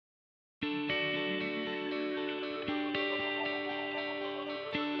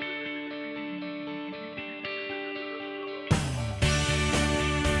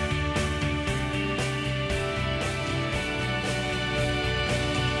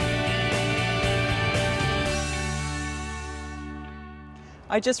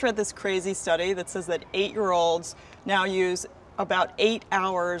I just read this crazy study that says that 8-year-olds now use about 8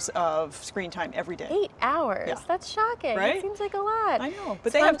 hours of screen time every day. 8 hours? Yeah. That's shocking. Right? It seems like a lot. I know,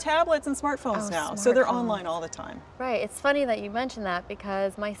 but they have tablets and smartphones now, so they're online all the time. Right. It's funny that you mentioned that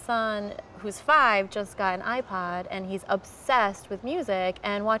because my son, who's 5, just got an iPod and he's obsessed with music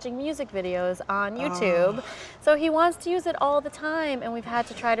and watching music videos on YouTube. So he wants to use it all the time, and we've had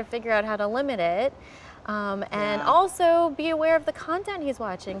to try to figure out how to limit it. And also be aware of the content he's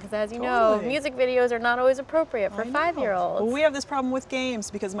watching, because as you know, music videos are not always appropriate for 5-year-olds. Well, we have this problem with games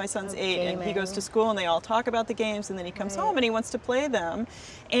because my son's 8 and he goes to school and they all talk about the games, and then he comes home and he wants to play them.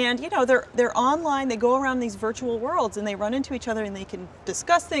 And you know, they're online, they go around these virtual worlds and they run into each other and they can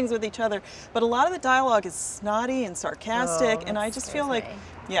discuss things with each other. But a lot of the dialogue is snotty and sarcastic, and I just feel like,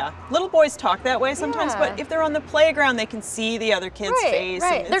 yeah, little boys talk that way sometimes, but if they're on the playground, they can see the other kid's face.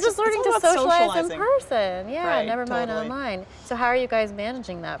 Right, they're just learning to socialize in person. Yeah, right, never mind totally. online. So how are you guys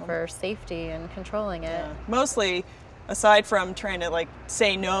managing that for safety and controlling it? Yeah. Mostly, aside from trying to like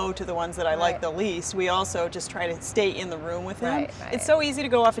say no to the ones that I like the least, we also just try to stay in the room with them. It's so easy to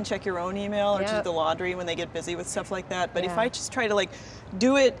go off and check your own email or to do the laundry when they get busy with stuff like that. But if I just try to like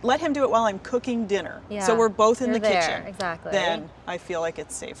do it, let him do it while I'm cooking dinner, so we're both in the kitchen, then I feel like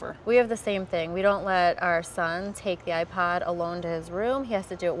it's safer. We have the same thing. We don't let our son take the iPod alone to his room. He has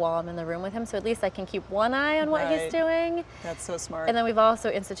to do it while I'm in the room with him, so at least I can keep one eye on what he's doing. That's so smart. And then we've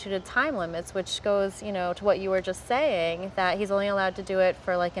also instituted time limits, which goes, you know, to what you were just saying, that he's only allowed to do it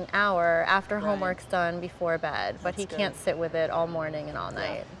for like an hour after homework's done before bed, but he can't sit with it all morning and all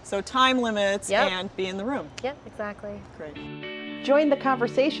night. So time limits and be in the room. Yep, exactly. Great. Join the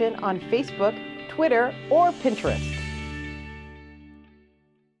conversation on Facebook, Twitter, or Pinterest.